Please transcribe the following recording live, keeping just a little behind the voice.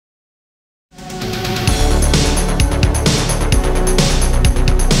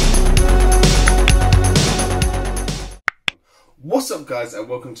What's up guys, and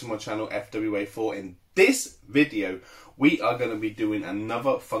welcome to my channel FWA4. In this video we are going to be doing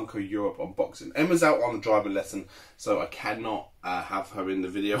another Funko Europe unboxing. Emma's out on a driving lesson, so I cannot have her in the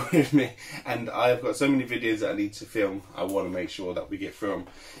video with me, and I've got so many videos that I need to film. I want to make sure that we get through them.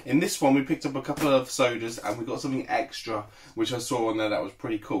 In this one we picked up a couple of sodas and we got something extra which I saw on there that was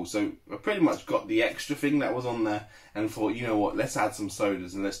pretty cool. So I pretty much got the extra thing that was on there and thought, you know what, let's add some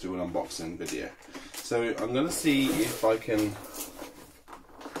sodas and let's do an unboxing video. So I'm going to see if I can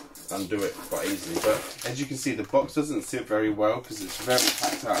undo it quite easily, but as you can see the box doesn't sit very well because it's very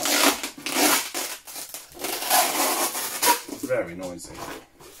packed out. It's very noisy.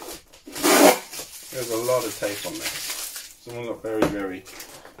 There's a lot of tape on this. Someone got very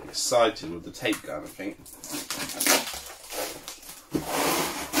excited with the tape gun, I think.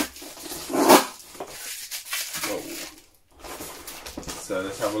 Whoa. So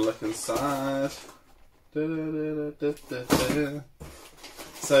let's have a look inside.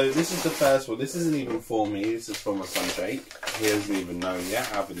 So this is the first one. This isn't even for me, this is for my son Jake. He hasn't even known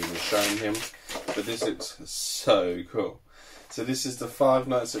yet, I haven't even shown him. But this looks so cool. So this is the Five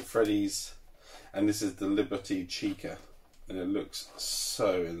Nights at Freddy's, and this is the Liberty Chica. And it looks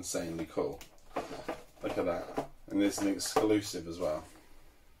so insanely cool. Look at that. And it's an exclusive as well.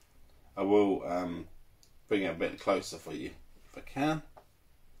 I will bring it a bit closer for you if I can.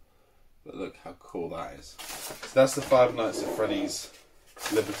 But look how cool that is. So that's the Five Nights at Freddy's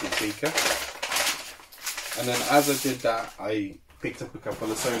Liberty Chica. And then as I did that, I picked up a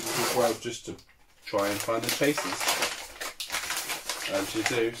couple of sodas as well just to try and find the chases. As you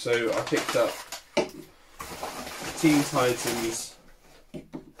do. So I picked up Teen Titans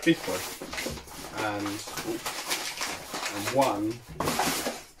Beast Boy and one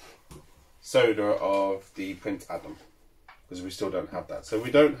soda of the Prince Adam, because we still don't have that. So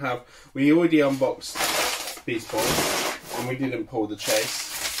we already unboxed Beast Boy and we didn't pull the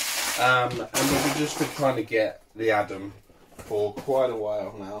chase, and we've just been trying to get the Adam for quite a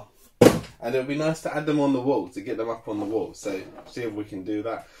while now, and it would be nice to add them on the wall, to get them up on the wall. So see if we can do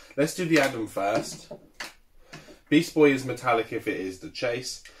that. Let's do the Adam first. Beast Boy is metallic if it is the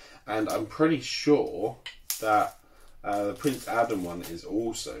chase, and I'm pretty sure that the Prince Adam one is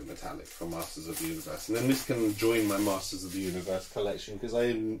also metallic from Masters of the Universe. And then this can join my Masters of the Universe collection because I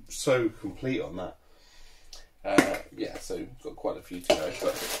am so complete on that. Yeah, so we've got quite a few to go.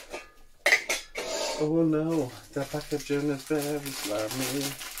 But oh no, the packaging is very slimy.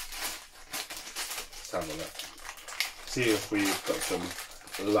 Let's have a look. See if we've got some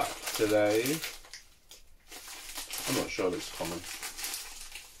luck today. I'm not sure it's common.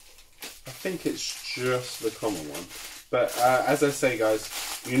 I think it's just the common one. But as I say guys,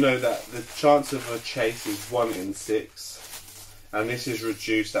 you know that the chance of a chase is 1 in 6. And this is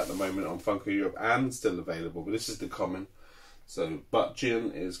reduced at the moment on Funko Europe and still available. But this is the common. So Butt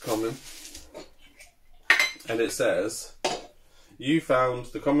Gin is common. And it says, you found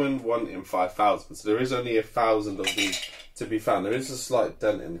the common 1 in 5,000. So there is only 1,000 of these to be found. There is a slight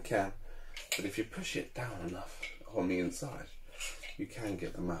dent in the can. But if you push it down enough on the inside, you can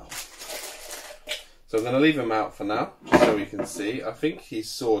get them out. So I'm going to leave him out for now, just so we can see. I think his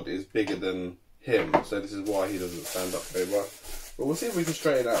sword is bigger than him, so this is why he doesn't stand up very well. But we'll see if we can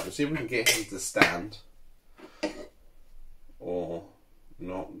straighten out. We'll see if we can get him to stand. Or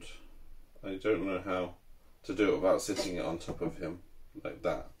not. I don't know how to do it without sitting it on top of him, like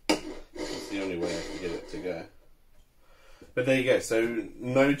that. That's the only way I can get it to go. But there you go, so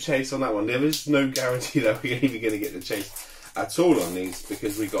no chase on that one. There is no guarantee that we're even going to get the chase at all on these,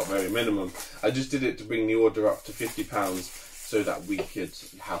 because we got very minimum. I just did it to bring the order up to £50 so that we could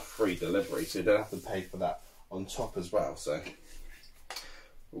have free delivery, so you don't have to pay for that on top as well. So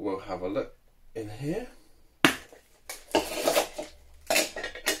we'll have a look in here and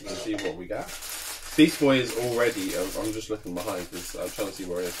see what we got. Beast Boy is already, I'm just looking behind because I'm trying to see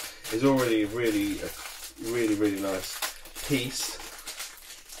where he is. It's already a really nice piece,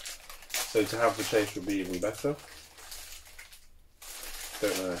 so to have the chase would be even better.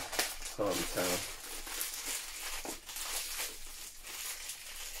 Don't know, hardly tell.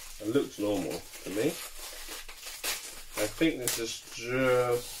 It looks normal to me. I think this is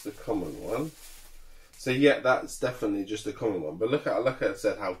just the common one. So yeah, that's definitely just the common one. But look at I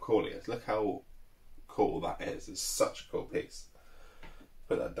said how cool it is. Look how cool that is. It's such a cool piece.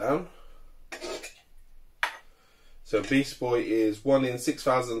 Put that down. So Beast Boy is 1 in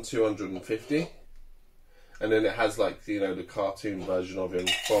 6,250. And then it has, like, you know, the cartoon version of him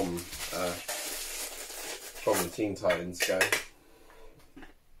from the Teen Titans game.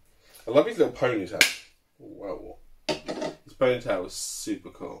 I love his little ponytail. Whoa. His ponytail was super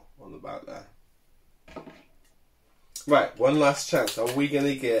cool on the back there. Right, one last chance. Are we going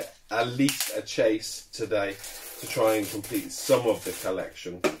to get at least a chase today to try and complete some of the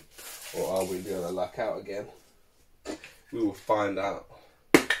collection? Or are we going to luck out again? We will find out.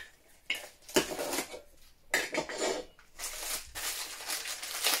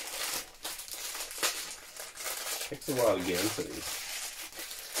 Takes a while to get into these.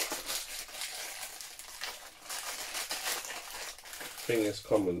 I think it's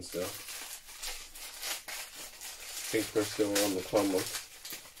common still. I think we're still on the common.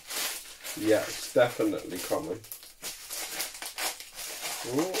 Yeah, it's definitely common.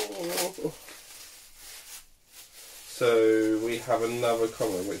 Ooh. So we have another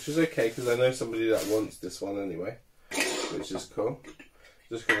common, which is okay because I know somebody that wants this one anyway, which is cool.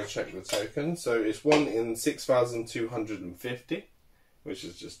 Just going to check the token. So it's 1 in 6,250, which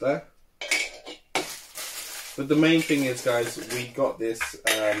is just there. But the main thing is, guys, we got this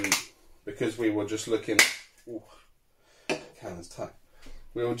because we were just looking. Ooh, camera's tight.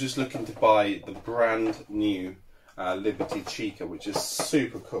 We were just looking to buy the brand new Liberty Chica, which is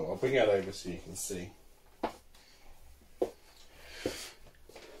super cool. I'll bring it over so you can see.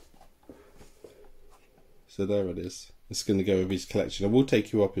 So there it is. It's going to go with his collection. I will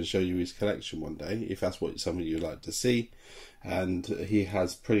take you up and show you his collection one day, if that's what something you'd like to see. And he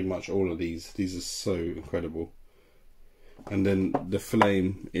has pretty much all of these. These are so incredible. And then the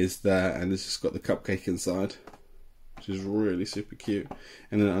flame is there, and it's just got the cupcake inside, which is really super cute.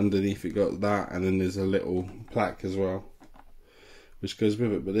 And then underneath it got that, and then there's a little plaque as well, which goes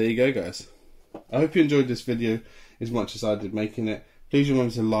with it. But there you go, guys. I hope you enjoyed this video as much as I did making it. Please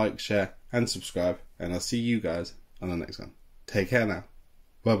remember to like, share, and subscribe. And I'll see you guys on the next one. Take care now.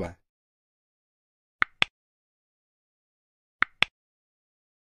 Bye bye.